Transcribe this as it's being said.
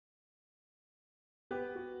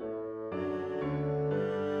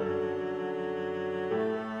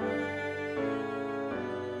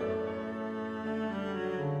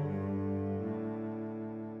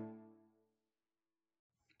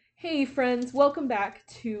Hey friends, welcome back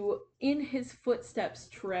to In His Footsteps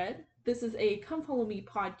Tread. This is a Come Follow Me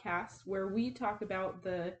podcast where we talk about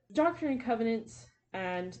the Doctrine and Covenants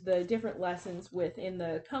and the different lessons within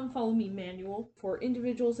the Come Follow Me manual for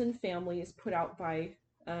individuals and families put out by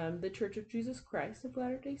the Church of Jesus Christ of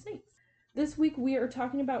Latter-day Saints. This week we are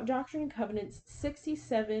talking about Doctrine and Covenants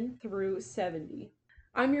 67 through 70.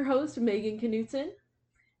 I'm your host, Megan Knudsen.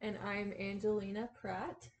 And I'm Angelina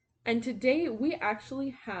Pratt. And today we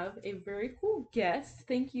actually have a very cool guest.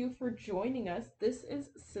 Thank you for joining us. This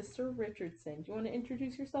is Sister Richardson. Do you want to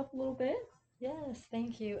introduce yourself a little bit? Yes,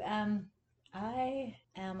 thank you. I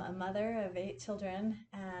am a mother of 8 children,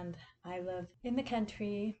 and I live in the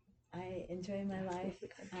country. I enjoy my life,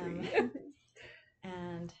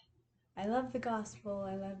 and I love the gospel.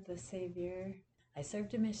 I love the Savior. I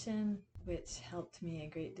served a mission, which helped me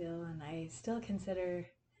a great deal, and I still consider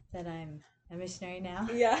that I'm a missionary now.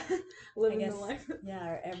 Yeah, living the life. Yeah,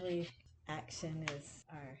 our every action is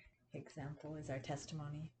our example, is our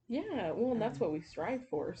testimony. Yeah, well, and that's what we strive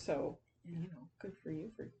for, so, good for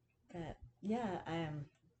you. But, yeah, I am,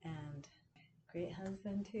 and great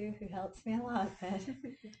husband, too, who helps me a lot, but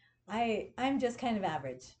I'm just kind of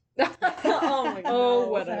average. Oh my god. Oh,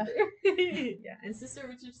 whatever. Yeah, and Sister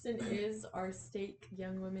Richardson is our stake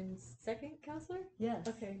young women's second counselor? Yes.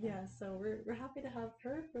 Okay, yeah, so we're happy to have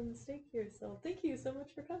her from the stake here, so thank you so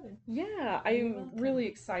much for coming. Yeah, I'm really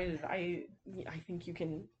excited. I think you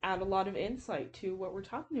can add a lot of insight to what we're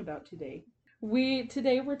talking about today.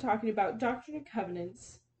 Today we're talking about Doctrine and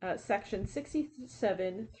Covenants, section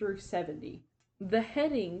 67 through 70. The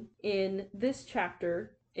heading in this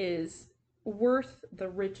chapter is worth the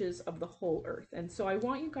riches of the whole earth. And so I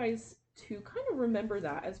want you guys to kind of remember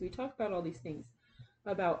that as we talk about all these things,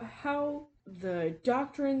 about how the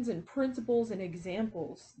doctrines and principles and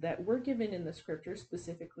examples that we're given in the scripture,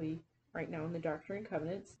 specifically right now in the Doctrine and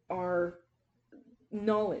Covenants, are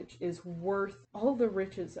knowledge is worth all the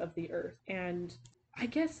riches of the earth. And I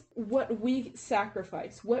guess what we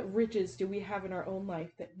sacrifice, what riches do we have in our own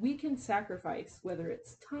life that we can sacrifice, whether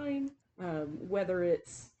it's time, whether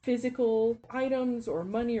it's physical items or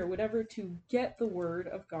money or whatever, to get the word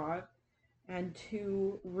of God and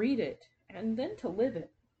to read it and then to live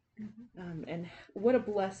it. Mm-hmm. And what a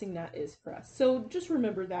blessing that is for us. So just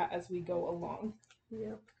remember that as we go along.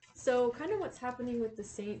 Yeah. So kind of what's happening with the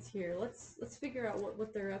saints here. Let's figure out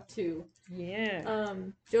what they're up to. Yeah.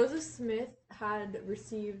 Joseph Smith had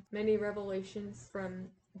received many revelations from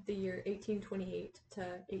the year 1828 to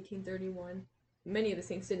 1831. Many of the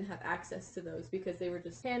saints didn't have access to those because they were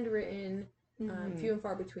just handwritten, few and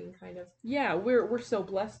far between, kind of. Yeah, we're so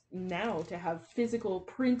blessed now to have physical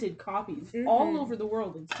printed copies all over the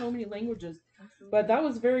world in so many languages. Absolutely. But that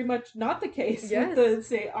was very much not the case with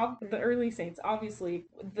the early saints. Obviously,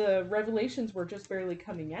 the revelations were just barely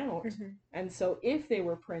coming out, and so if they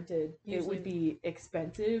were printed, it would be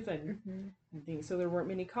expensive and things. So there weren't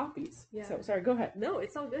many copies. Yeah. So sorry, go ahead. No,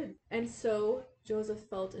 it's all good. And so Joseph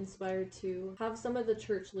felt inspired to have some of the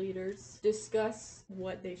church leaders discuss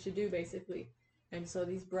what they should do, basically. And so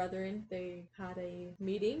these brethren, they had a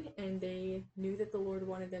meeting and they knew that the Lord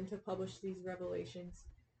wanted them to publish these revelations.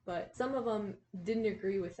 But some of them didn't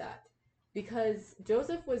agree with that because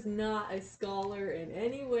Joseph was not a scholar in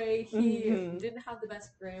any way. He didn't have the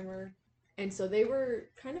best grammar. And so they were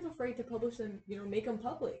kind of afraid to publish them, make them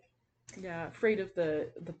public. Yeah, afraid of the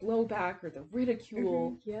blowback or the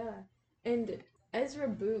ridicule. Yeah. And Ezra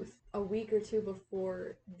Booth, a week or two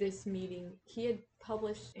before this meeting, he had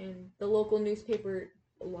published in the local newspaper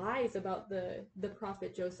lies about the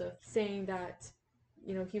prophet Joseph, saying that,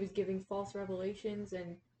 he was giving false revelations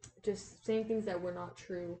and just saying things that were not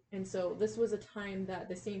true. And so this was a time that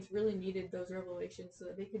the saints really needed those revelations so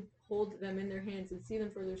that they could hold them in their hands and see them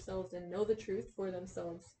for themselves and know the truth for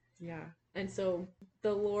themselves. Yeah. And so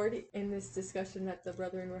the Lord, in this discussion that the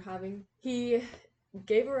brethren were having, he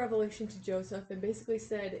gave a revelation to Joseph and basically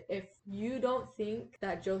said, if you don't think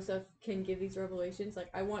that Joseph can give these revelations,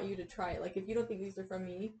 I want you to try it. If you don't think these are from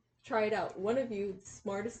me, try it out. One of you,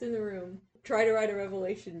 smartest in the room, try to write a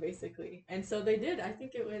revelation, basically. And so they did. I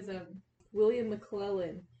think it was William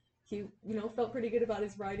McClellan. He, felt pretty good about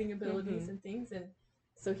his writing abilities and things, and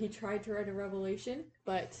so he tried to write a revelation,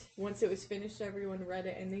 but once it was finished, everyone read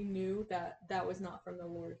it, and they knew that that was not from the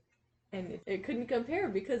Lord. And it couldn't compare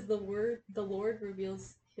because the Lord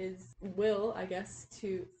reveals his will, I guess,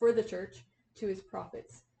 for the church to his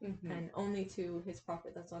prophets, and only to his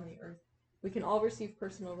prophet that's on the earth. We can all receive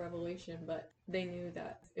personal revelation, but they knew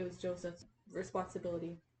that it was Joseph's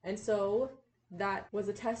responsibility. And so that was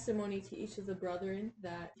a testimony to each of the brethren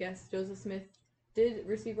that, yes, Joseph Smith did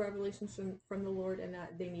receive revelations from the Lord and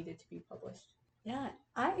that they needed to be published. Yeah,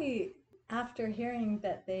 after hearing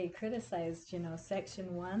that they criticized,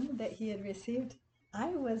 section 1 that he had received, I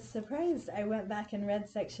was surprised. I went back and read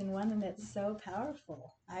section 1, and it's so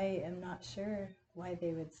powerful. I am not sure why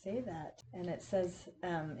they would say that. And it says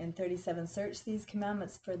in 37, search these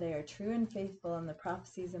commandments, for they are true and faithful, and the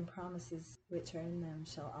prophecies and promises which are in them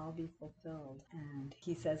shall all be fulfilled. And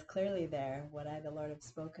he says clearly there, what I, the Lord, have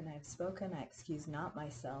spoken, I have spoken. I excuse not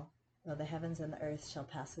myself. Though the heavens and the earth shall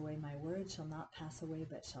pass away, my word shall not pass away,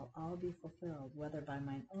 but shall all be fulfilled, whether by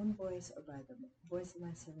mine own voice or by the voice of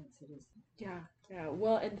my servants it is. Yeah.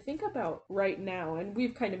 Well, and think about right now, and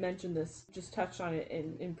we've kind of mentioned this, just touched on it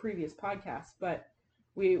in previous podcasts, but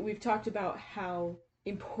we've talked about how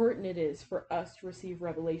important it is for us to receive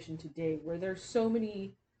revelation today, where there's so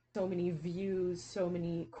many views, so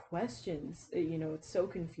many questions. It's so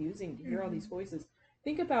confusing to hear all these voices.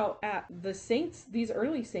 Think about at the saints, these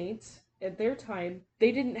early saints at their time,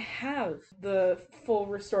 they didn't have the full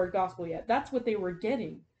restored gospel yet. That's what they were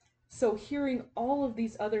getting. So hearing all of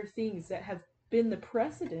these other things that have been the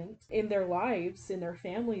precedent in their lives, in their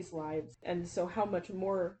families' lives, and so how much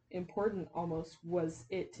more important almost was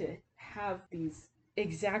it to have these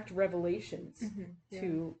exact revelations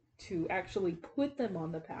to actually put them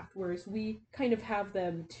on the path, whereas we kind of have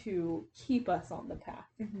them to keep us on the path.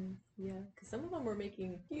 Yeah, because some of them were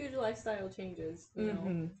making huge lifestyle changes,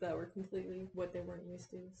 that were completely what they weren't used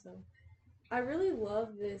to. So I really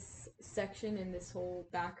love this section and this whole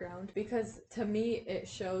background, because to me it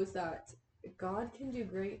shows that God can do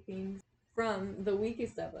great things from the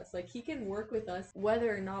weakest of us. Like, he can work with us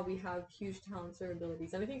whether or not we have huge talents or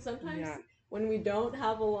abilities. And I think sometimes when we don't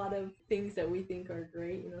have a lot of things that we think are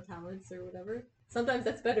great, talents or whatever, sometimes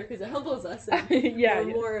that's better because it humbles us and we're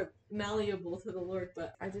more malleable to the Lord.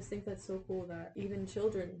 But I just think that's so cool that even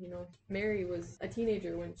children, Mary was a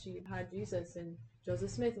teenager when she had Jesus, and Joseph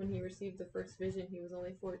Smith, when he received the first vision, he was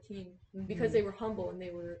only 14, because they were humble and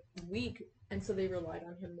they were weak, and so they relied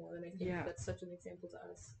on him more. And I think that's such an example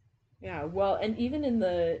to us. Yeah, well, and even in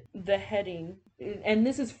the heading, and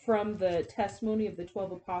this is from the testimony of the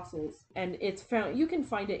 12 apostles, and it's found, you can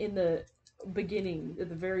find it in the beginning, at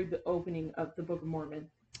the very opening of the Book of Mormon.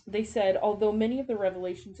 They said, although many of the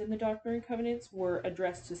revelations in the Doctrine and Covenants were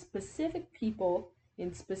addressed to specific people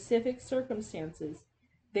in specific circumstances,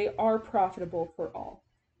 they are profitable for all.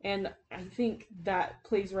 And I think that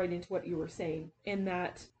plays right into what you were saying, in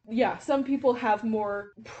that, some people have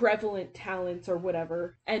more prevalent talents or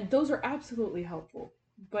whatever, and those are absolutely helpful.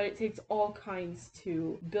 But it takes all kinds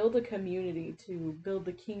to build a community, to build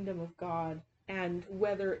the kingdom of God. And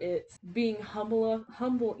whether it's being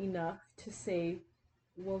humble enough to say,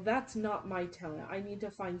 well, that's not my talent. I need to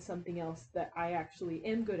find something else that I actually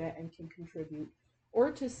am good at and can contribute. Or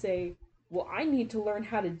to say, well, I need to learn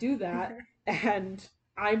how to do that, and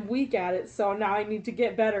I'm weak at it, so now I need to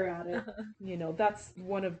get better at it. That's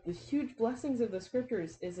one of the huge blessings of the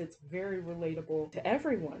scriptures, is it's very relatable to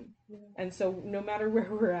everyone. And so no matter where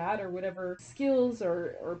we're at or whatever skills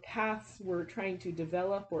or paths we're trying to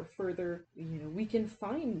develop or further, we can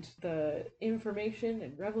find the information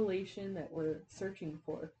and revelation that we're searching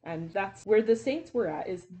for. And that's where the saints were at,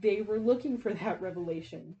 is they were looking for that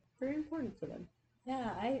revelation. Very important for them.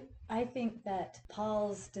 Yeah, I think that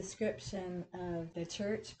Paul's description of the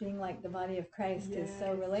church being like the body of Christ is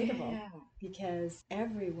so relatable, because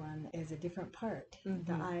everyone is a different part.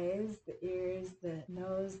 The eyes, the ears, the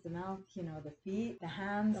nose, the mouth, the feet, the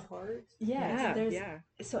hands, the heart.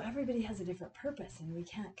 So everybody has a different purpose, and we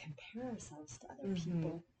can't compare ourselves to other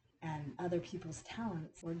people and other people's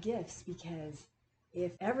talents or gifts, because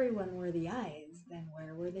if everyone were the eyes, then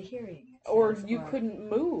where were the hearing? Or you couldn't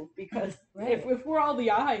move, because if we're all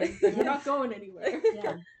the eyes, then we're not going anywhere.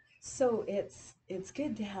 So it's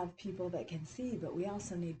good to have people that can see, but we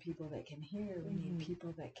also need people that can hear. We need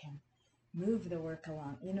people that can move the work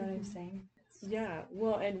along. You know what I'm saying? Yeah.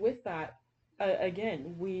 Well, and with that,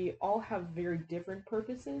 again, we all have very different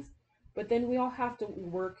purposes, but then we all have to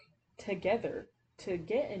work together to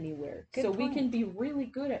get anywhere. Good point. We can be really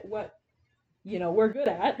good at what we're good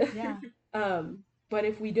at. But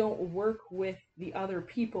if we don't work with the other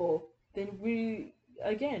people, then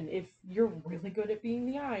if you're really good at being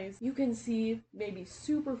the eyes, you can see maybe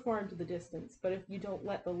super far into the distance. But if you don't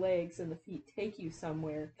let the legs and the feet take you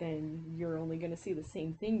somewhere, then you're only going to see the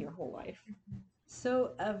same thing your whole life.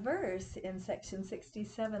 So a verse in section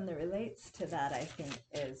 67 that relates to that, I think,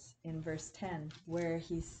 is in verse 10, where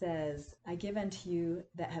he says, I give unto you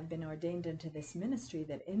that have been ordained unto this ministry,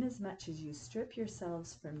 that inasmuch as you strip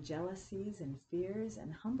yourselves from jealousies and fears,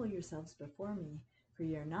 and humble yourselves before me, for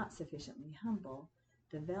ye are not sufficiently humble,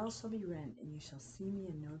 the veil shall be rent, and you shall see me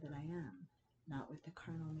and know that I am. not with the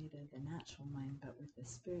carnal made of the natural mind, but with the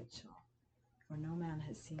spiritual. For no man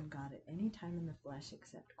has seen God at any time in the flesh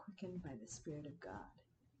except quickened by the Spirit of God.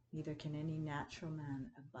 Neither can any natural man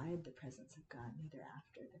abide the presence of God, neither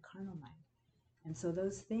after the carnal mind. And so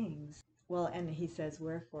those things, well, and he says,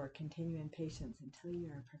 wherefore continue in patience until you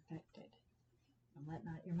are perfected, and let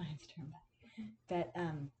not your minds turn back. But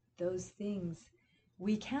those things,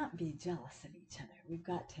 we can't be jealous of each other. We've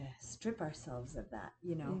got to strip ourselves of that,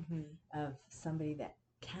 of somebody that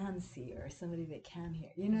can see or somebody that can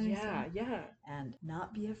hear. You know what I'm saying? Yeah. And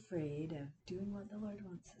not be afraid of doing what the Lord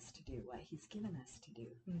wants us to do, what he's given us to do.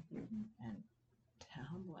 And to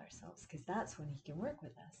humble ourselves, because that's when he can work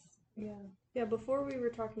with us. Yeah, before we were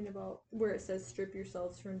talking about where it says strip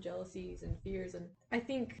yourselves from jealousies and fears, and I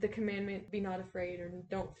think the commandment be not afraid or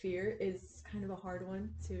don't fear is kind of a hard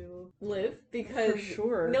one to live, because For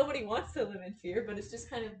sure. nobody wants to live in fear, but it's just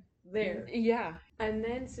kind of there. Yeah. And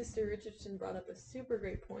then Sister Richardson brought up a super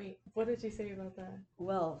great point. What did you say about that?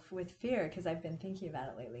 Well, with fear, because I've been thinking about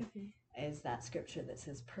it lately, is that scripture that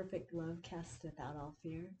says perfect love casteth out all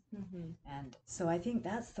fear. And so I think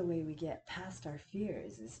that's the way we get past our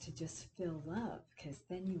fears, is to just feel love, because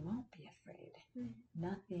then you won't be afraid.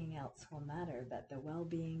 Nothing else will matter but the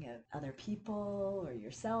well-being of other people or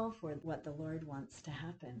yourself or what the Lord wants to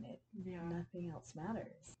happen. Nothing else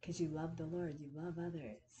matters, because you love the Lord, you love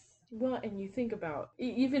others. Well, and you think about,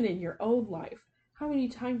 even in your own life, how many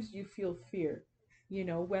times do you feel fear?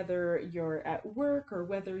 Whether you're at work or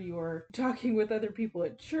whether you're talking with other people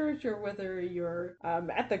at church or whether you're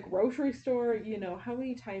at the grocery store, how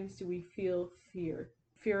many times do we feel fear?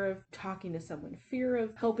 Fear of talking to someone, fear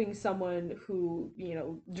of helping someone who,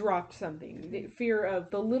 dropped something, fear of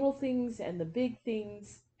the little things and the big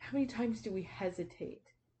things. How many times do we hesitate?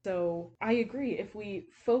 So I agree, if we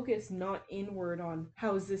focus not inward on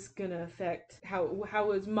how is this going to affect,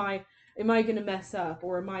 am I going to mess up,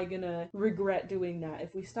 or am I going to regret doing that?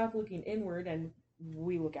 If we stop looking inward and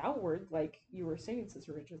we look outward, like you were saying,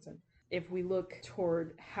 Sister Richardson, if we look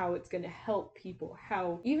toward how it's going to help people,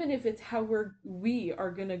 even if it's how we are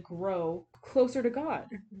going to grow closer to God,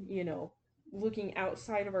 looking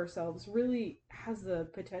outside of ourselves really has the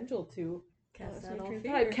potential to cast out all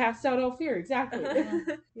fear. Cast out all fear, exactly.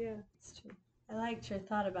 Yeah, it's true. I liked your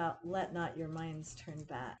thought about let not your minds turn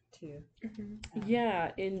back too.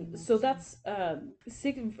 So that's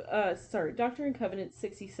Doctrine and Covenants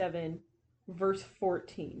 67 verse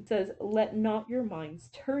 14 says, let not your minds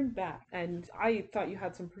turn back. And I thought you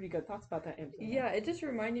had some pretty good thoughts about that, Angelina. Yeah, it just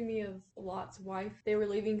reminded me of Lot's wife. They were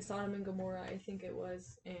leaving Sodom and Gomorrah, I think it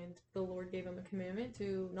was, and the Lord gave him a commandment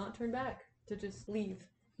to not turn back, to just leave.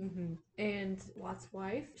 And Lot's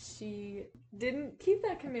wife, she didn't keep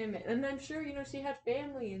that commandment. And I'm sure, she had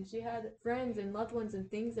family and she had friends and loved ones and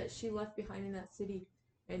things that she left behind in that city.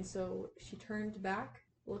 And so she turned back,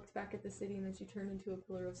 looked back at the city, and then she turned into a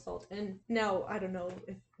pillar of salt. And now, I don't know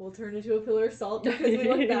if we'll turn into a pillar of salt because we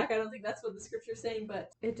look back. I don't think that's what the scripture's saying, but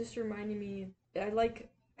it just reminded me, I like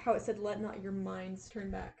how it said, let not your minds turn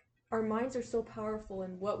back. Our minds are so powerful,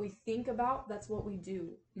 and what we think about, that's what we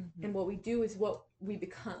do. And what we do is what we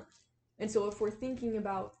become. And so if we're thinking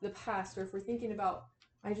about the past, or if we're thinking about,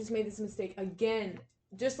 I just made this mistake again,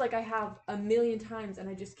 just like I have a million times and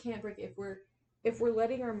I just can't break it. If we're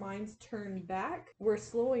letting our minds turn back, we're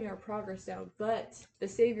slowing our progress down. But the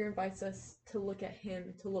Savior invites us to look at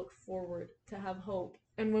him, to look forward, to have hope.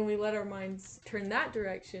 And when we let our minds turn that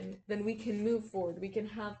direction, then we can move forward. We can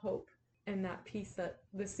have hope and that peace that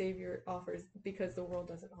the Savior offers, because the world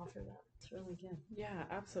doesn't offer that. It's really good. Yeah,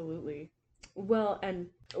 absolutely. Well, and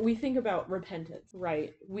we think about repentance,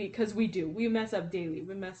 right? Because we mess up daily.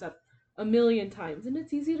 We mess up a million times, and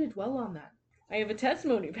it's easy to dwell on that. I have a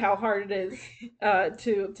testimony of how hard it is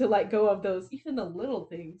to let go of those, even the little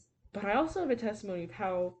things. But I also have a testimony of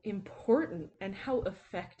how important and how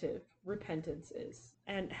effective repentance is.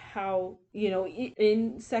 And how,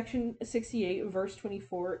 in section 68, verse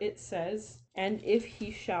 24, it says, and if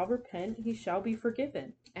he shall repent, he shall be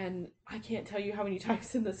forgiven. And I can't tell you how many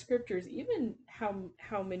times in the scriptures, even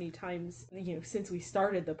how many times, since we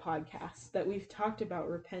started the podcast, that we've talked about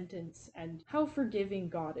repentance and how forgiving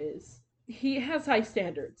God is. He has high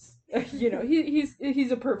standards.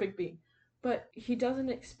 He's a perfect being. But he doesn't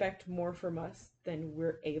expect more from us than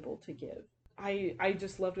we're able to give. I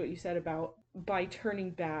just loved what you said about by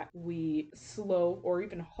turning back, we slow or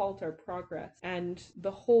even halt our progress. And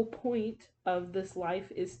the whole point of this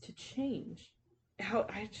life is to change. How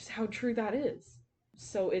true that is.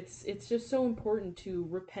 So it's just so important to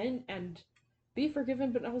repent and be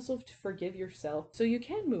forgiven, but also to forgive yourself so you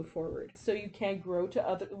can move forward, so you can grow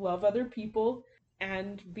to love other people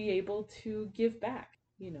and be able to give back,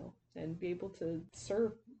 and be able to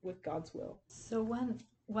serve with God's will. So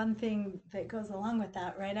one thing that goes along with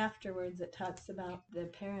that, right afterwards, it talks about the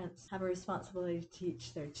parents have a responsibility to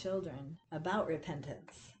teach their children about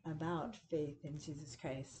repentance, about faith in Jesus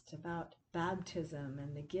Christ, about baptism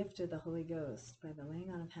and the gift of the Holy Ghost by the laying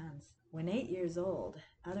on of hands when 8 years old.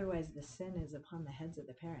 Otherwise, the sin is upon the heads of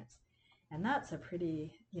the parents. And that's a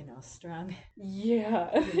pretty, strong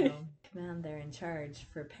command there in charge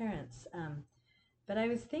for parents. But I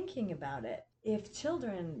was thinking about it. If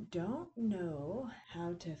children don't know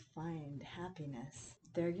how to find happiness,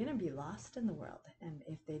 they're going to be lost in the world. And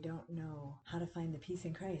if they don't know how to find the peace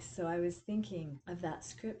in Christ. So I was thinking of that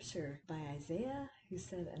scripture by Isaiah, who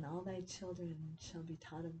said, "And all thy children shall be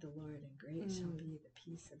taught of the Lord, and great shall be the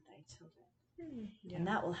peace of thy children." Yeah. And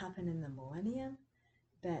that will happen in the millennium.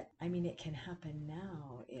 But, it can happen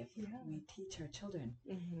now if we teach our children.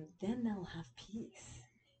 Then they'll have peace.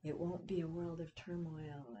 It won't be a world of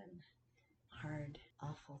turmoil and hard,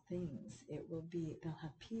 awful things. They'll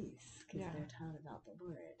have peace because they're taught about the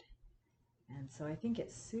Lord. And so I think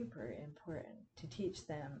it's super important to teach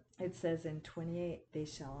them. It says in 28, they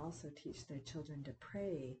shall also teach their children to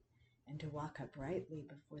pray and to walk uprightly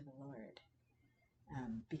before the Lord.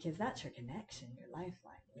 Because that's your connection, your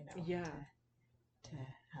lifeline, to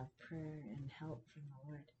have prayer and help from the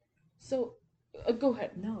Lord. So, go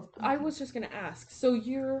ahead. No. Okay. I was just going to ask. So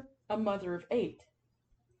you're a mother of 8.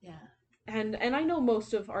 Yeah. And I know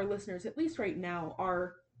most of our listeners, at least right now,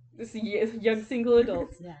 are young single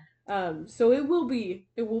adults. Yeah. So it will be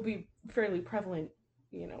fairly prevalent,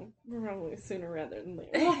 probably sooner rather than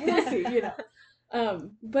later. We'll see,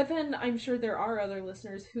 But then I'm sure there are other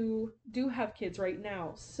listeners who do have kids right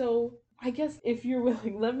now. So I guess if you're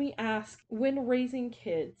willing, let me ask, when raising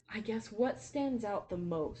kids, I guess what stands out the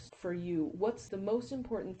most for you? What's the most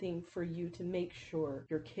important thing for you to make sure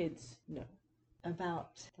your kids know?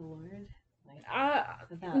 About the Lord?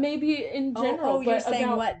 Maybe in general. But you're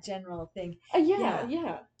saying what general thing?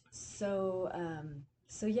 Yeah. So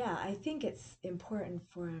I think it's important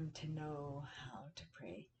for them to know how to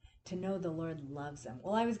pray, to know the Lord loves them.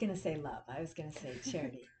 Well, I was going to say love. I was going to say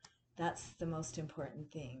charity. That's the most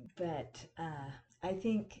important thing. But I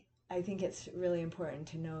think it's really important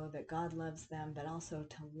to know that God loves them, but also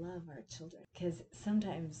to love our children. Because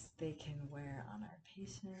sometimes they can wear on our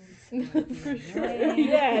patience. For sure.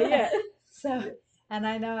 Yeah. So, and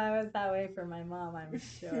I know I was that way for my mom, I'm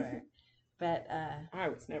sure. But I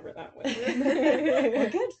was never that way. Well,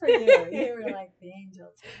 good for you. You were like the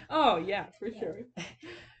angels. Oh, yeah, for sure.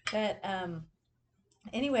 But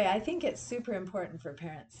anyway, I think it's super important for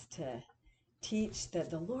parents to teach that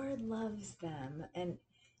the Lord loves them. And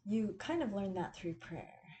you kind of learn that through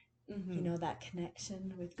prayer. Mm-hmm. That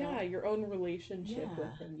connection with God. Yeah, your own relationship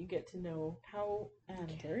with Him. You get to know how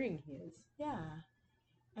caring He is. Yeah.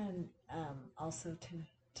 And also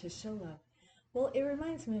to show love. Well, it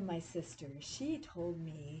reminds me of my sister. She told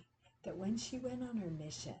me that when she went on her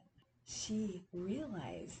mission, she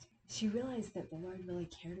realized that the Lord really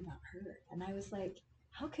cared about her. And I was like,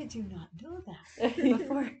 how could you not know that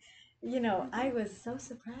before? I was so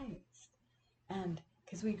surprised. And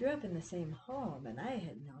because we grew up in the same home, and I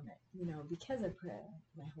had known it, because of prayer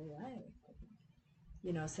my whole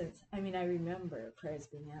life. Since, I remember prayers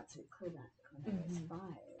being answered clear back when I was 5.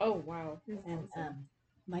 Oh, wow. And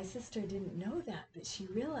my sister didn't know that, but she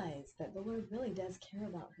realized that the Lord really does care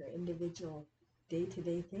about her individual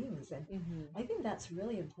day-to-day things. And I think that's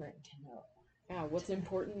really important to know. Yeah, what's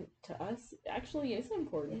important to us actually is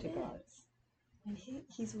important to God. And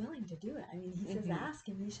he's willing to do it. He says, ask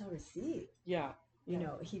and ye shall receive. Yeah.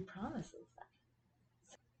 He promises that.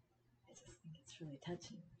 So I just think it's really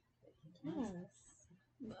touching that he loves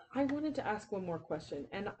us. I wanted to ask one more question.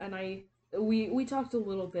 And we talked a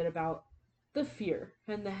little bit about the fear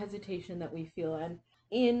and the hesitation that we feel. And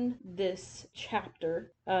in this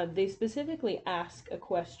chapter, they specifically ask a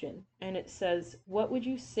question. And it says, what would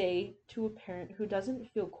you say to a parent who doesn't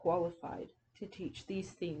feel qualified to teach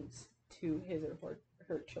these things to his or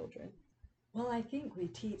her children? Well, I think we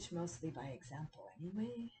teach mostly by example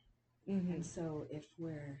anyway. And so if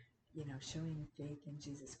we're, showing faith in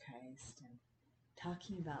Jesus Christ and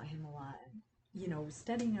talking about him a lot and,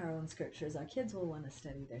 studying our own scriptures, our kids will want to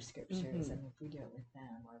study their scriptures. And if we do it with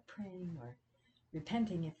them, or praying or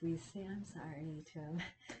repenting, if we say, I'm sorry to them,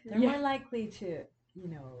 they're more likely to,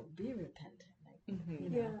 be repentant.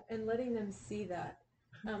 Yeah, and letting them see that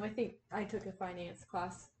I think I took a finance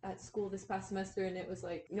class at school this past semester, and it was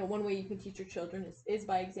like, one way you can teach your children is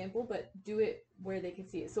by example, but do it where they can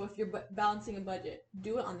see it. So if you're balancing a budget,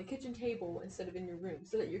 do it on the kitchen table instead of in your room,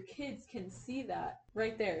 so that your kids can see that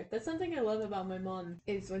right there. That's something I love about my mom,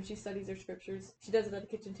 is when she studies her scriptures, she does it at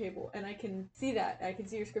the kitchen table, and I can see that. I can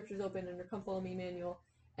see her scriptures open in her Come Follow Me manual,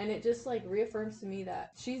 and it just like reaffirms to me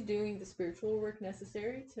that she's doing the spiritual work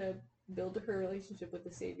necessary to build her relationship with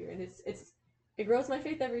the Savior, and it grows my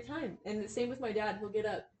faith every time. And the same with my dad. He'll get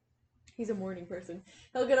up. He's a morning person.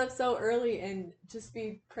 He'll get up so early and just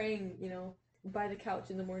be praying, by the couch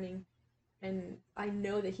in the morning. And I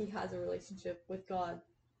know that he has a relationship with God.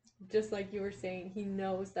 Just like you were saying, he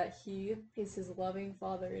knows that he is his loving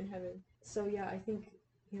Father in heaven. So yeah, I think,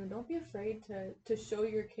 don't be afraid to show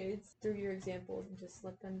your kids through your examples, and just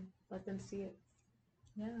let them see it.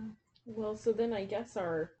 Yeah. Well, so then I guess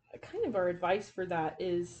our advice for that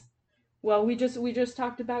is, well, we just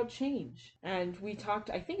talked about change, and we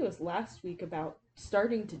talked, I think it was last week, about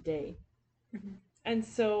starting today. Mm-hmm. And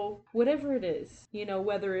so whatever it is,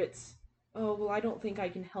 whether it's, oh, well, I don't think I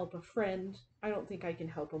can help a friend, I don't think I can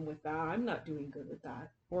help them with that, I'm not doing good with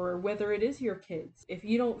that. Or whether it is your kids, if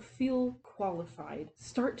you don't feel qualified,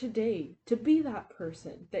 start today to be that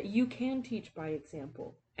person that you can teach by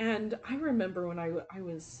example. And I remember when I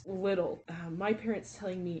was little, my parents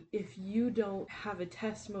telling me, if you don't have a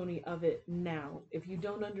testimony of it now, if you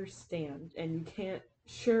don't understand and you can't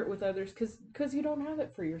share it with others because you don't have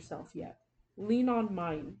it for yourself yet, lean on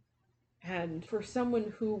mine. And for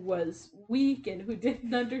someone who was weak and who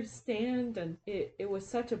didn't understand, and it was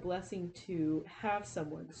such a blessing to have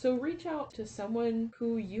someone. So reach out to someone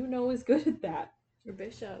who is good at that. Your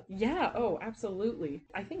bishop. Yeah, oh, absolutely.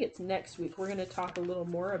 I think it's next week. We're going to talk a little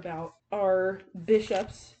more about our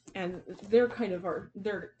bishops and their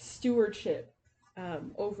their stewardship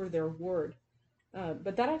over their ward.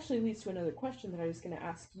 But that actually leads to another question that I was going to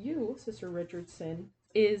ask you, Sister Richardson,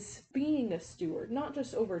 is being a steward, not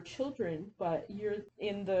just over children, but you're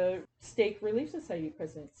in the Stake Relief Society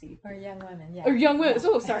presidency. Or young women, yeah. Or young women, Yeah.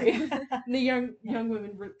 oh, sorry. The young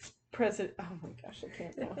women president, oh my gosh, I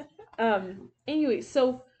can't now. Anyway,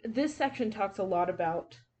 so this section talks a lot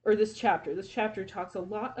about, or this chapter talks a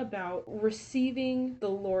lot about receiving the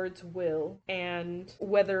Lord's will, and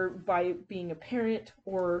whether by being a parent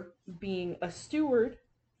or being a steward,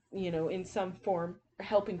 in some form,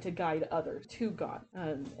 helping to guide others to God,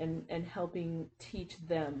 and helping teach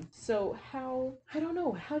them. So how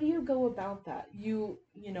do you go about that? You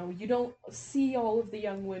don't see all of the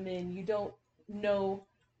young women, you don't know,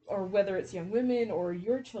 or whether it's young women or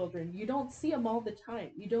your children, you don't see them all the time.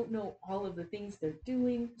 You don't know all of the things they're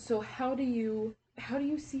doing. So how do you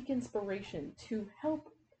seek inspiration to help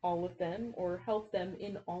all of them, or help them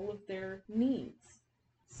in all of their needs?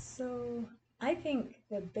 So I think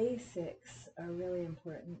the basics are really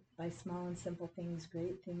important. By small and simple things,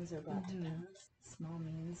 great things are brought to pass. Small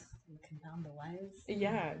means you confound the wise.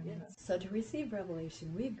 Yeah. So to receive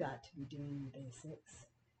revelation, we've got to be doing the basics,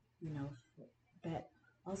 but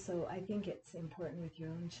also I think it's important with your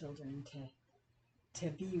own children to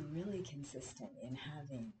be really consistent in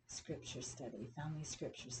having scripture study, family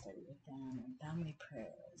scripture study with them, and family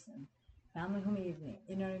prayers, and family home evening.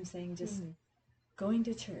 You know what I'm saying? Just going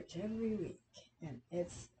to church every week. And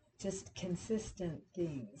it's just consistent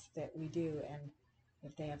things that we do. And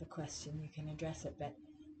if they have a question, you can address it. But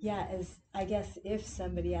yeah, I guess if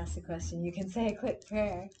somebody asks a question, you can say a quick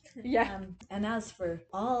prayer. Yeah. And as for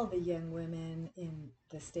all the young women in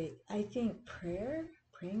the state, I think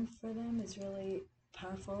praying for them is really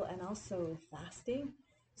powerful, and also fasting.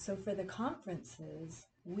 So for the conferences,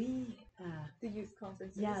 The youth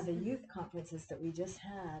conferences. Yeah, the youth conferences that we just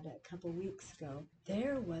had a couple weeks ago,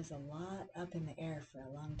 there was a lot up in the air for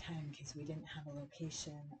a long time because we didn't have a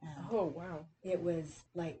location. And oh, wow. It was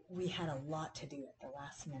like we had a lot to do at the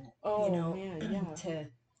last minute, Oh, man, yeah.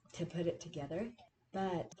 to put it together.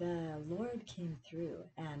 But the Lord came through,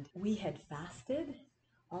 and we had fasted,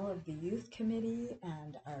 all of the youth committee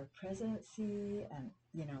and our presidency, and,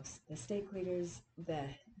 the stake leaders, the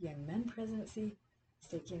young men presidency,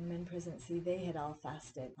 Stake Young Men presidency, they had all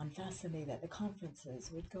fasted on Fast Sunday, that the conferences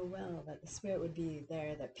would go well, that the Spirit would be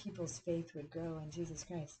there, that people's faith would grow in Jesus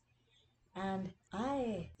Christ. And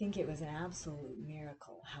I think it was an absolute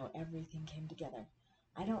miracle how everything came together.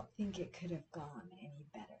 I don't think it could have gone any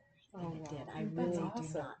better than it did. I really do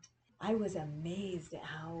not. I was amazed at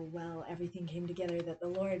how well everything came together, that the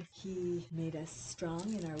Lord, He made us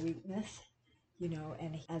strong in our weakness,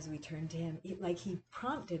 and as we turned to Him, He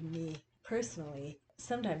prompted me personally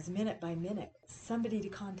sometimes minute by minute, somebody to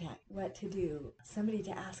contact, what to do, somebody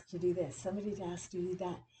to ask to do this, somebody to ask to do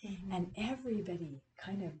that. And everybody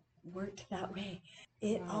kind of worked that way.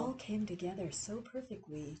 It all came together so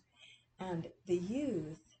perfectly. And the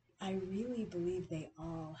youth, I really believe they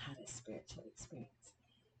all had a spiritual experience.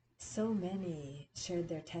 So many shared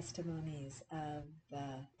their testimonies of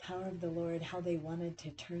the power of the Lord, how they wanted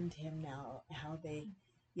to turn to Him now, how they,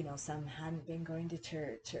 some hadn't been going to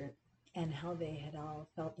church, and how they had all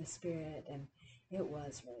felt the Spirit, and it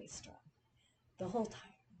was really strong the whole time,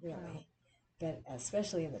 really. Wow. But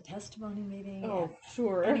especially in the testimony meeting. Oh,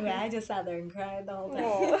 sure. Anyway, I just sat there and cried the whole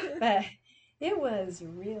time. But it was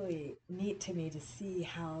really neat to me to see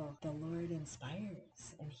how the Lord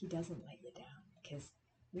inspires, and He doesn't let you down, because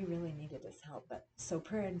we really needed His help. But so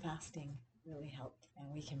prayer and fasting really helped,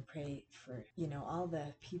 and we can pray for all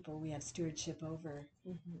the people we have stewardship over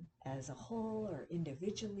as a whole or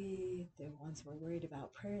individually, the ones we're worried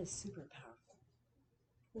about. Prayer is super powerful.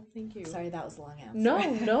 Well, thank you. Sorry, that was a long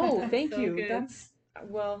answer. No, thank So you. good. That's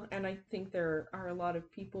and I think there are a lot of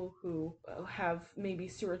people who have maybe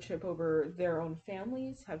stewardship over their own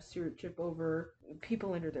families, have stewardship over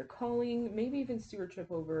people under their calling, maybe even stewardship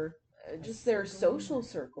over just their social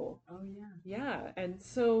circle. Oh, yeah. Yeah, and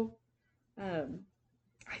so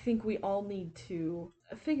I think we all need to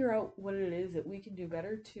figure out what it is that we can do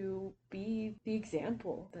better to be the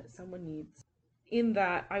example that someone needs. In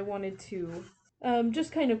that, I wanted to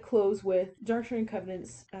just kind of close with Doctrine and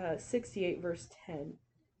Covenants 68 verse 10.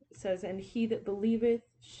 It says, "And he that believeth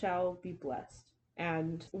shall be blessed."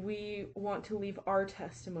 And we want to leave our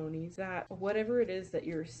testimonies that whatever it is that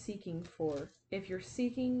you're seeking for, if you're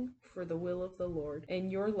seeking for the will of the Lord in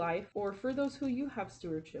your life, or for those who you have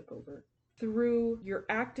stewardship over, through your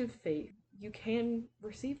active faith, you can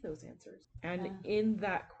receive those answers. And in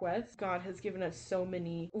that quest, God has given us so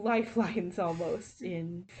many lifelines almost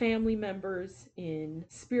in family members, in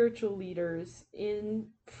spiritual leaders, in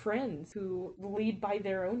friends who lead by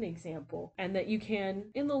their own example. And that you can,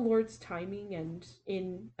 in the Lord's timing and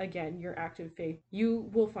in, again, your active faith, you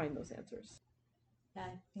will find those answers. Yeah,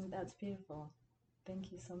 I think that's beautiful.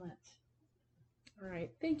 Thank you so much. All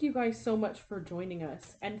right. Thank you guys so much for joining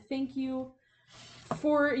us. And thank you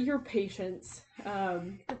for your patience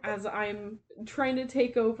as I'm trying to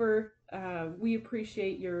take over. We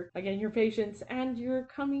appreciate your patience, and you're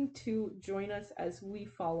coming to join us as we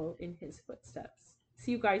follow in His footsteps.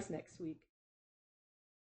 See you guys next week.